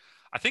 or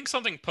I think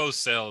something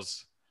post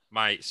sales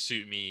might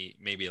suit me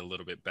maybe a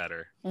little bit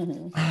better.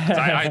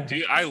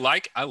 I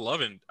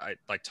love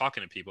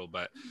talking to people,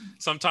 but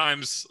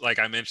sometimes, like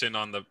I mentioned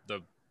on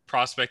the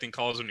prospecting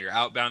calls, when you're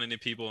outbound into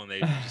people and they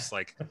just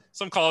like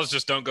some calls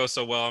just don't go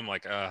so well, I'm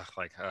like I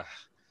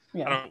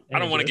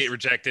don't want to get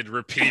rejected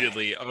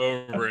repeatedly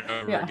over and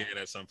over again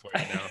at some point.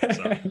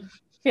 So.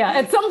 Yeah,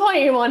 at some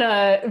point you want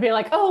to be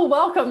like, oh,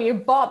 welcome, you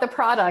bought the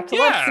product.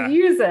 Let's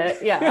use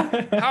it.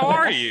 Yeah. How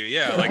are you?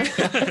 Yeah, like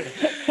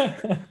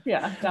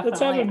yeah, definitely. Let's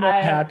have a more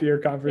happier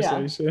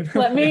conversation.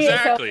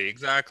 Yeah.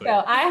 Exactly.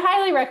 So I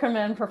highly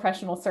recommend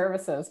professional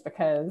services,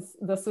 because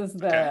this is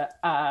the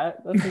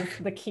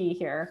key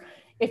here.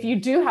 If you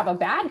do have a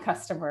bad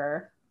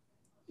customer,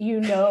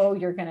 you're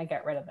going to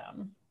get rid of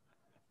them.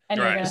 And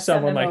you're going to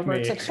send them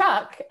over to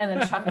Chuck, and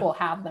then Chuck will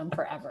have them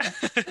forever.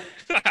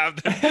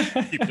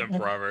 Keep them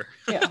forever.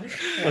 Yeah.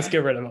 Let's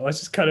get rid of them. Let's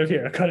just cut it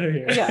here.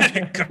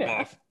 Yeah. Cut them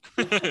off.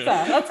 So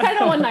that's kind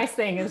of one nice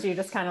thing, is you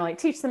just kind of like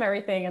teach them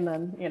everything and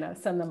then,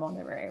 send them on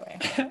their merry way.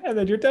 And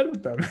then you're done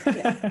with them.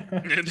 Yeah.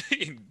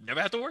 You never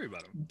have to worry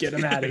about them. Get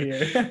them out of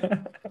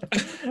here.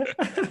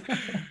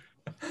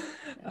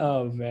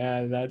 Oh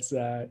man, that's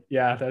the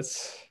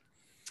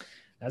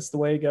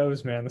way it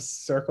goes, man. The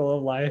circle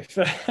of life.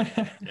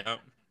 Yep.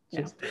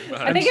 Yeah.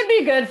 I think it'd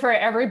be good for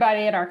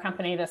everybody at our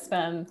company to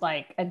spend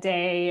like a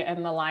day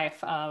in the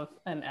life of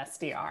an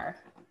SDR.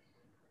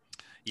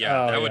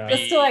 Yeah, that would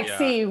be just to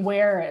see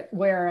where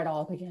it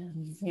all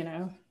begins,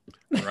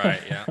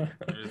 Right. Yeah.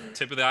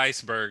 Tip of the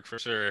iceberg for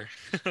sure.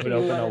 Would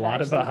open a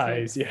lot of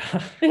eyes. Yeah.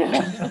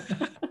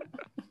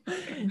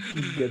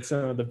 Get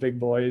some of the big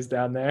boys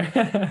down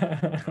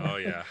there. Oh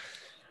yeah.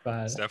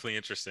 But it's definitely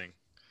interesting.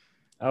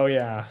 Oh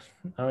yeah.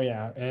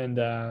 And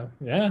I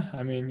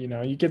mean,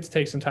 you get to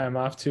take some time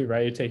off too,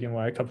 right? You're taking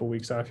a couple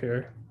weeks off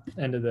here,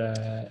 end of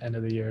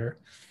the year.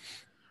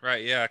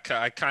 Right. Yeah.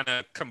 I kind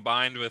of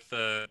combined with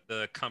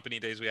the company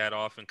days we had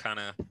off and kind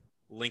of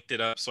linked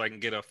it up so I can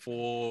get a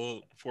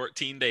full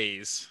 14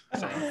 days.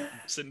 So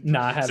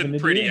not having sitting to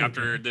pretty do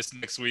after this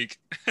next week.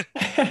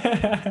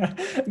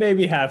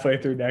 Maybe halfway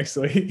through next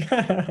week.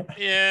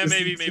 Yeah,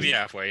 maybe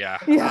halfway. Yeah.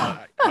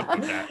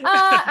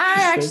 I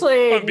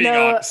actually I'm being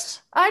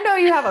honest. I know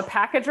you have a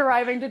package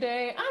arriving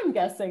today. I'm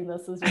guessing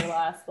this is your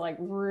last like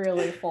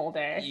really full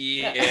day.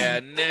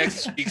 Yeah,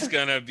 next week's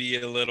gonna be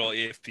a little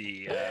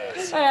iffy.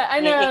 I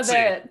know we'll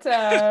that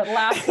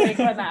last week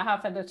when that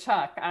happened to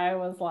Chuck, I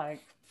was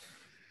like,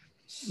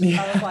 see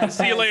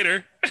you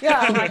later. Yeah,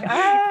 I'm like,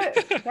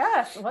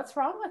 yes, what's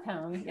wrong with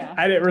him? Yeah.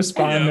 I didn't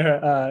respond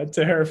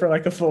to her for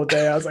like a full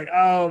day. I was like,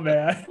 oh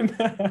man.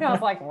 I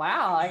was like,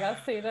 wow, I guess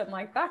he didn't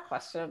like that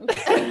question.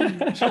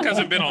 Chuck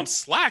hasn't been on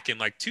Slack in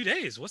like 2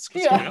 days. What's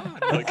going on?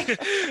 Like,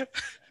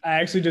 I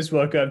actually just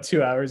woke up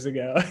 2 hours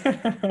ago.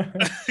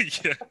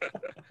 Yeah.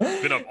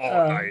 Been up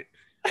all night.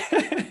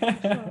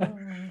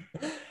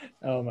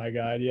 Oh my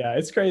God. Yeah,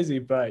 it's crazy.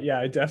 But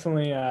yeah,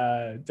 definitely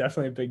a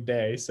big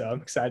day. So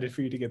I'm excited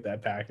for you to get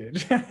that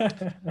package.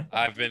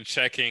 I've been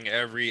checking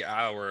every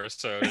hour or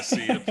so to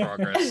see the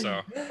progress.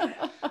 So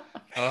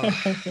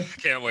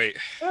can't wait.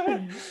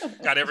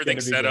 Got everything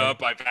set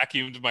up. I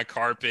vacuumed my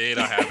carpet.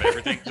 I have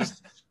everything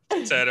just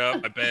set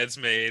up. My bed's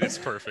made. It's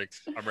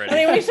perfect. I'm ready.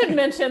 I mean, we should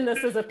mention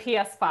this is a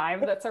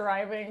PS5 that's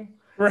arriving.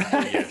 Right.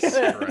 Yes,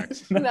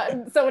 correct.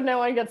 So no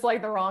one gets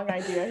like the wrong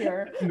idea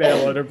here.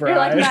 Mail order bride. You're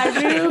like, my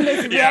room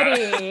is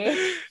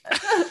ready.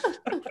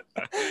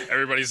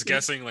 Everybody's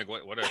guessing like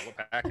what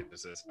package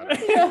is this?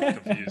 I'm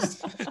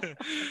confused.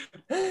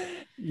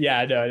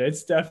 Yeah, no,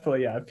 it's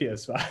definitely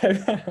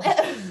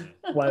PS5.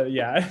 Well,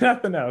 yeah,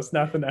 nothing else.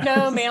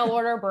 No mail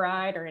order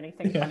bride or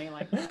anything funny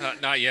like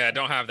that. Not yet. I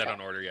don't have that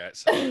on order yet.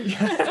 So.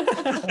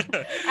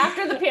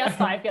 After the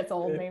PS5 gets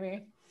old,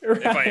 maybe.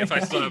 Right. If I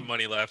still have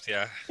money left,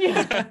 yeah.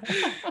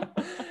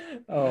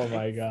 Oh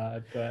my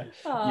God. But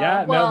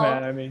no,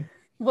 man. I mean,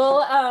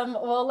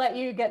 we'll let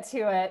you get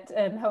to it,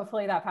 and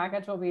hopefully that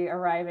package will be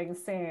arriving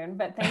soon.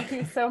 But thank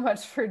you so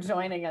much for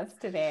joining us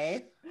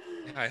today.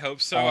 I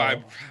hope so.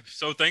 I'm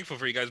so thankful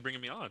for you guys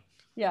bringing me on.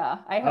 Yeah,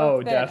 I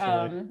hope that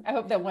definitely. I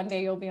hope that one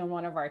day you'll be on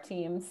one of our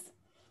teams.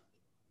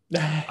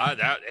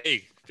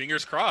 Hey,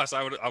 fingers crossed.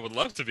 I would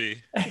love to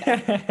be.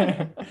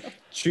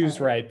 Choose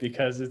right,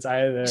 because it's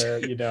either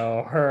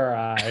her or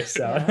I.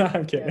 So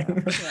I'm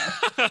kidding.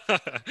 Yeah.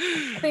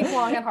 Think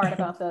long and hard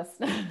about this.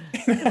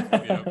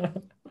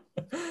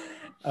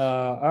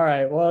 All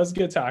right. Well, it was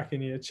good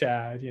talking to you,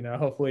 Chad.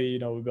 Hopefully,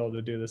 we'll be able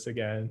to do this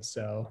again.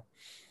 So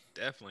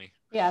definitely.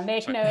 Yeah,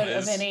 make note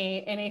of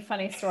any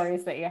funny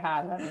stories that you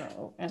have.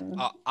 And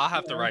I'll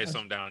have to write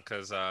some down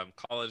because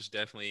college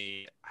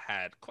definitely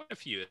had quite a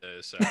few of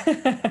those. So.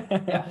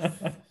 Yes.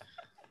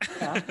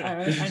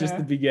 Yeah, this is just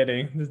the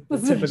beginning, the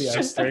tip of the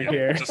iceberg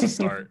here. Just a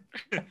start.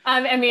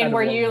 I mean,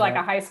 were you like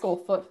a high school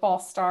football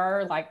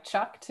star like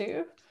Chuck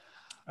too?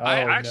 I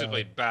actually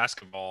played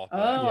basketball.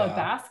 A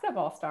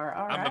basketball star.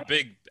 All right. I'm a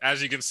big,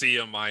 as you can see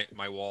on my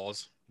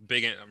walls,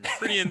 I'm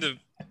pretty into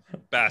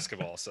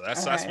basketball. So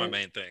that's my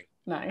main thing.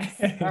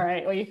 Nice. All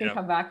right. Well, you can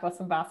come back with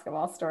some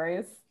basketball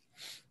stories.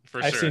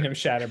 For I've sure. seen him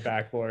shatter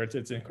backboards.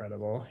 It's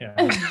incredible.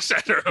 Yeah.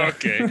 Shatter.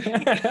 Okay.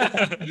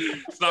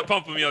 It's not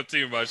pumping me up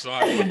too much. So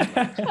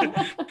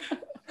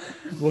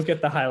we'll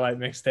get the highlight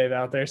mixtape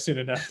out there soon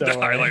enough. The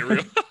highlight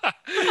reel.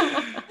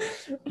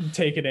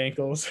 Taking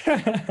ankles.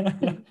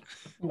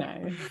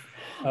 Nice.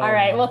 All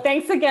right. Well,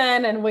 thanks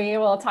again, and we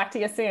will talk to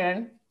you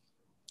soon.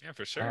 Yeah,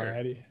 for sure.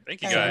 Alrighty.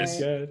 Thank you, guys.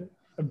 Good.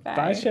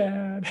 Bye,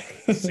 Chad.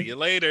 See you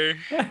later.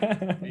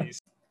 Peace.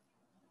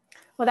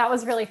 Well, that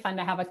was really fun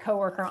to have a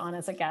coworker on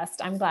as a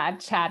guest. I'm glad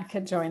Chad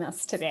could join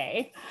us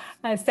today.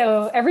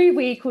 So every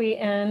week we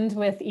end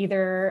with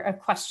either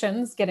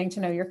questions, getting to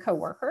know your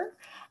coworker,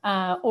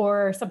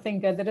 or something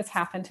good that has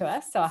happened to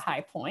us, so a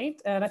high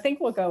point. And I think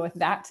we'll go with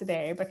that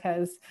today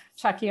because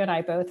Chuck, you and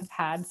I both have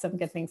had some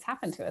good things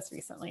happen to us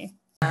recently.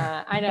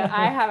 I know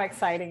I have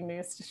exciting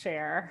news to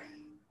share.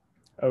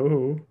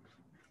 And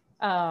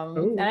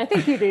I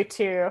think you do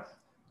too.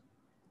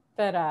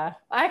 But I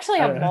actually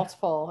have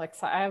multiple.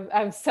 I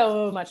have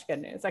so much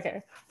good news.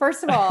 Okay,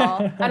 first of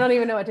all, I don't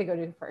even know what to go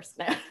do first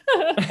now.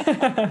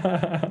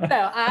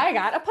 So I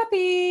got a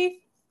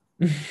puppy,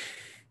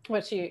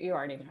 which you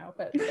already know,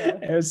 but the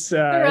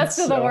rest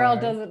of the world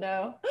doesn't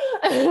know.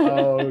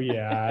 Oh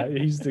yeah,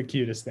 he's the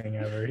cutest thing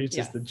ever. He's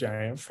just a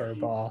giant fur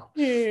ball.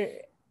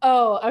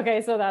 Oh,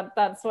 okay. So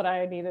that's what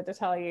I needed to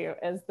tell you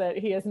is that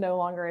he is no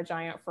longer a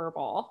giant fur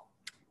ball.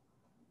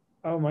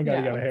 Oh my God,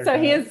 he got a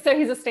haircut. So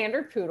he's a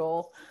standard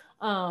poodle.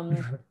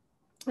 And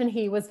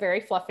he was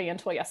very fluffy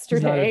until yesterday.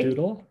 He's not a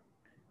doodle?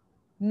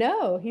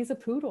 No, he's a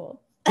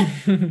poodle.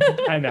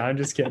 I know, I'm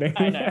just kidding.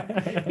 I know.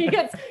 He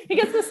gets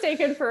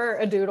mistaken for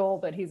a doodle,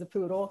 but he's a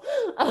poodle.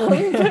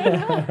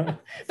 But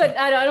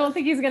I don't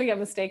think he's gonna get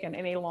mistaken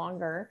any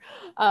longer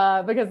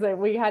because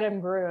we had him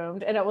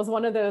groomed, and it was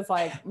one of those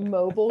like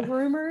mobile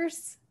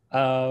groomers.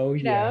 Oh,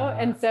 you know,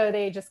 and so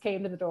they just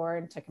came to the door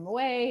and took him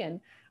away, and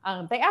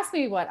they asked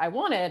me what I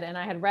wanted, and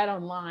I had read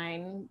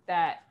online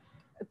that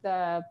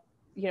a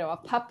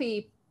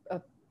puppy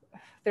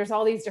there's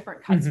all these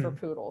different cuts for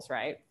poodles,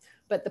 right?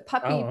 But the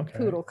puppy okay.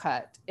 poodle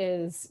cut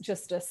is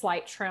just a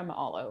slight trim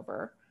all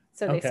over.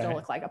 So they still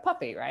look like a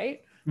puppy,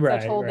 right? So I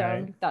told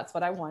them that's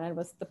what I wanted,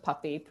 was the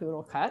puppy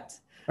poodle cut.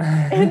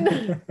 And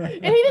he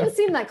didn't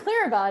seem that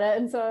clear about it.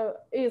 And so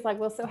he's like,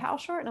 well, so how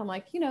short? And I'm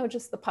like,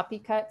 just the puppy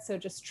cut. So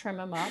just trim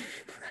them up.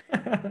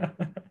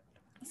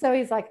 So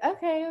he's like,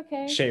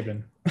 okay.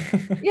 Shaven.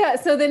 Yeah.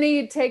 So then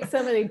he takes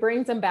them and he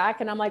brings them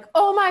back. And I'm like,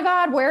 oh my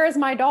God, where is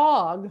my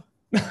dog?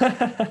 No,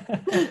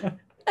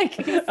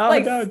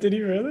 did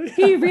he really?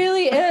 He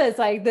really is.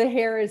 Like, the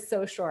hair is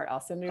so short.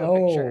 I'll send you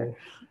a picture.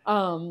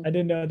 I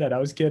didn't know that. I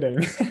was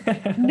kidding.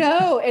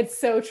 No, it's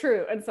so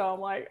true. And so I'm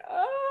like,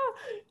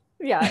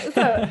 yeah. So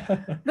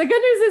the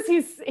good news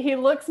is he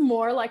looks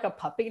more like a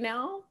puppy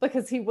now,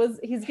 because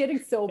he's getting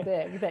so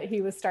big that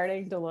he was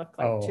starting to look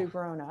like too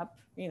grown up.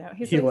 He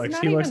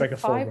looks like a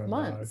 5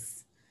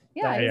 months. Dog.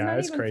 Yeah, he's not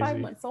even crazy. 5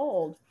 months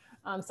old.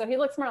 So he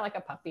looks more like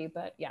a puppy.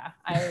 But yeah,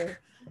 I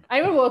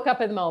even woke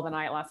up in the middle of the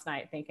night last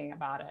night thinking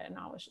about it, and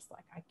I was just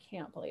like, I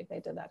can't believe they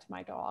did that to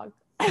my dog.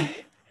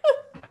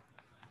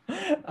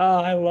 Oh,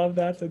 I love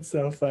that. That's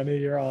so funny.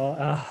 You're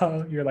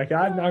like,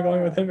 I'm not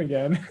going with him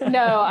again.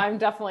 No, I'm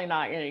definitely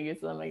not going to use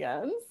them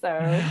again. So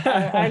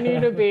I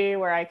need to be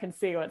where I can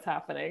see what's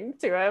happening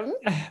to him.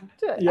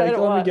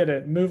 Let me get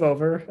it. Move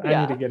over.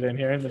 Yeah. I need to get in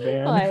here in the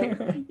van. Like,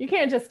 you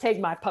can't just take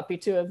my puppy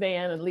to a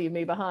van and leave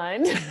me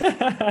behind.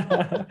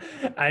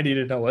 I need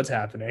to know what's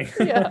happening.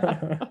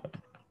 Yeah.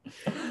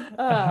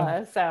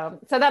 So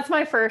that's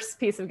my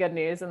first piece of good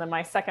news. And then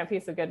my second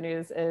piece of good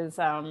news is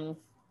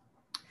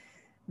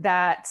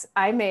that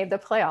I made the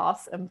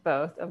playoffs in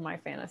both of my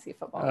fantasy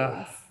football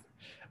leagues.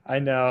 I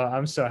know.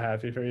 I'm so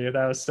happy for you.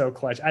 That was so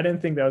clutch. I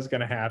didn't think that was going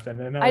to happen.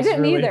 And I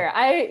didn't either.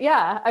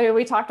 I mean,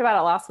 we talked about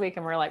it last week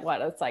and we're like, what?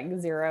 It's like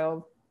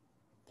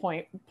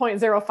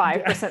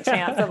 0.05%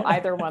 chance of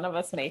either one of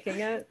us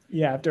making it.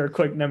 Yeah. After a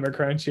quick number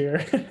crunch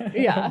here.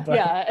 Yeah.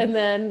 Yeah. And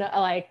then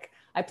like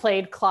I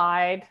played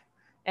Clyde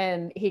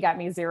and he got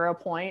me 0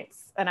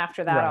 points. And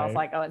after that, I was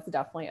like, oh, it's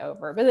definitely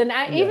over. But then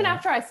even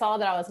after I saw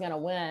that I was going to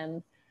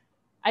win,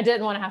 I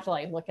didn't want to have to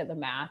like look at the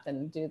math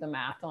and do the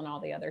math on all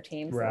the other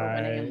teams that were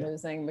winning and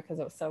losing, because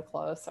it was so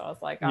close. So I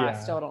was like, I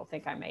still don't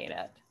think I made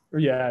it.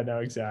 Yeah, no,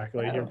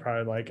 exactly. You're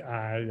probably like,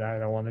 I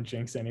don't want to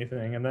jinx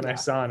anything. And then I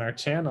saw on our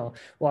channel,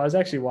 I was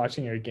actually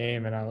watching your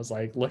game and I was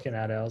like looking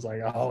at it. I was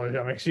like, oh,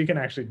 I mean, she can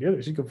actually do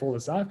this. She can pull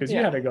this off, because you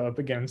had to go up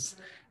against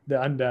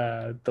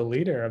the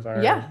leader of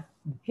our. Yeah,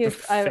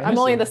 I'm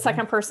only the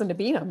second person to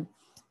beat him.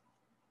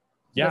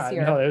 Yeah,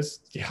 no, it's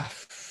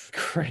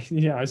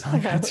crazy. Yeah, I was only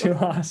got 2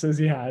 losses.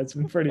 Yeah, it's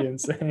been pretty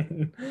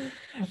insane.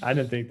 I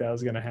didn't think that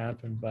was going to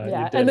happen,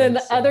 but and then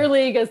the other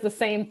league is the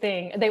same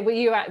thing.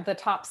 The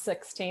top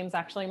 6 teams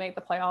actually make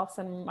the playoffs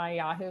in my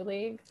Yahoo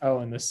league. Oh,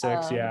 in the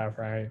 6,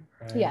 right.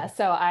 Yeah,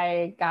 so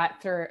I got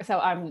through.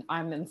 So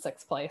I'm in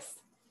 6th place.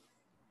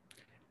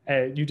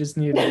 Hey, you just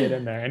need to get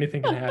in there.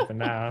 Anything can happen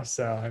now.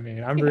 So, I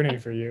mean, I'm rooting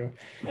for you.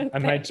 I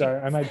might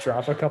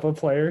drop a couple of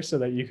players so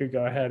that you could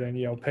go ahead and,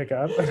 pick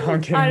up. I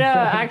know.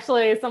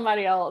 Actually,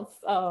 somebody else,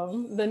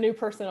 the new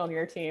person on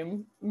your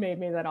team made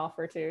me that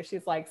offer too.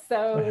 She's like,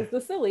 so is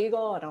this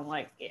illegal? And I'm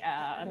like,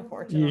 yeah,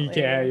 unfortunately.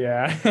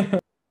 Yeah.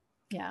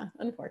 Yeah,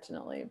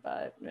 unfortunately,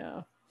 but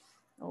yeah.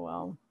 Oh,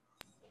 well.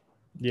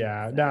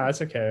 Yeah, no,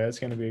 it's okay. It's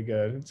going to be a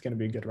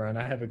good run.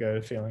 I have a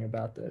good feeling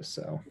about this.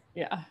 So,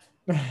 yeah.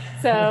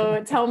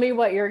 So tell me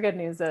what your good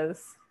news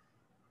is.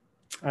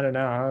 I don't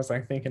know. I was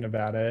like thinking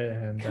about it,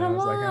 and come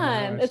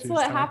on, it's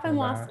what happened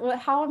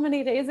how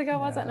many days ago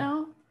was it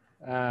now?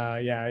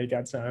 Yeah, you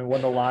got some.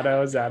 Won the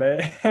lotto. Is that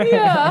it?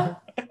 Yeah.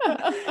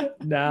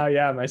 No,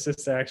 yeah. My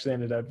sister actually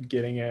ended up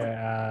getting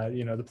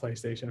the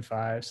PlayStation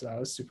 5, so that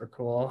was super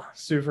cool.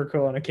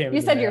 And it came.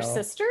 You said your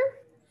sister?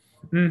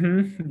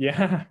 Mm-hmm.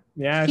 Yeah.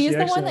 She's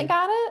the one that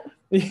got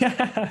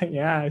it.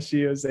 Yeah.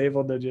 She was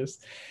able to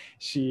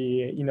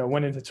she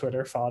went into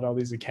Twitter, followed all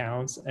these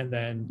accounts, and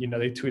then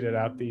they tweeted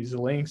out these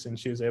links, and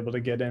she was able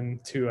to get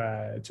into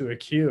a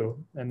queue,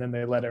 and then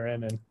they let her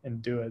in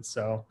and do it.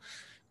 So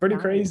pretty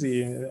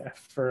crazy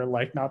for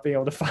like not being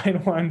able to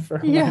find one for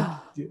like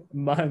a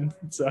month.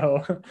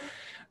 So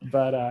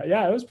but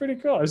it was pretty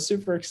cool. I was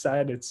super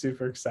excited.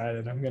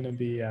 I'm gonna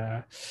be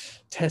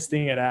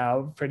testing it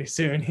out pretty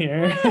soon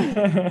here.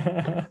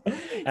 So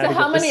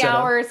how many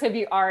hours have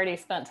you already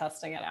spent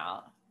testing it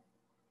out?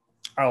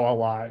 Oh, a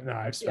lot. No,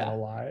 I've spent a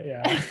lot.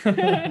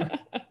 Yeah.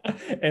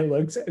 It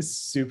looks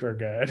super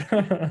good.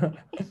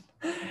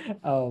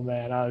 Oh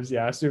man, I was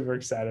super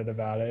excited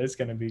about it. It's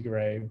gonna be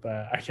great,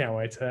 but I can't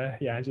wait to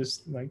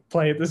just like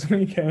play it this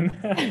weekend.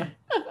 I'm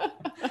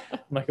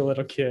like a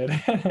little kid.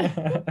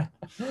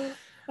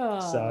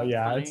 So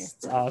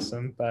it's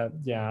awesome, but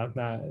I'm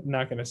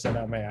not gonna send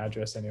out my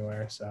address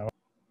anywhere. So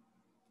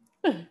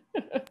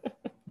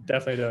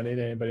definitely don't need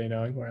anybody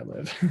knowing where I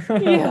live.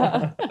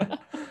 Yeah.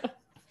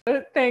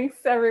 Thanks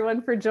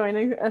everyone for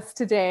joining us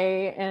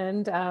today,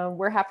 and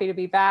we're happy to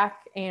be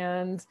back,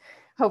 and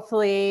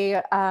hopefully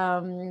I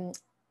know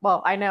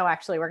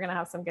actually we're going to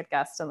have some good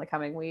guests in the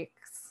coming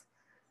weeks.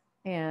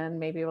 And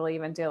maybe we'll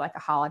even do like a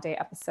holiday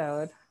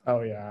episode.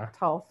 Oh yeah.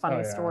 Tell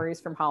funny stories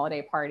from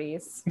holiday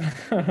parties.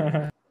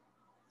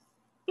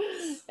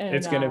 And,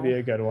 it's going to be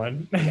a good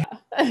one. Yeah,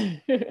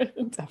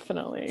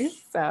 definitely.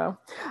 So,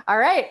 all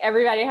right,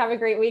 everybody have a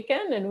great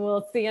weekend, and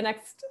we'll see you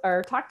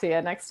talk to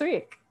you next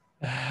week.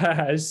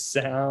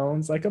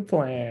 Sounds like a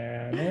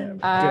plan.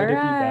 All Good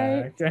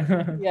right. to be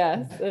back.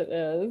 Yes, it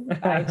is.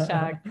 Bye,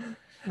 Chuck.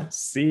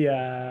 See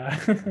ya.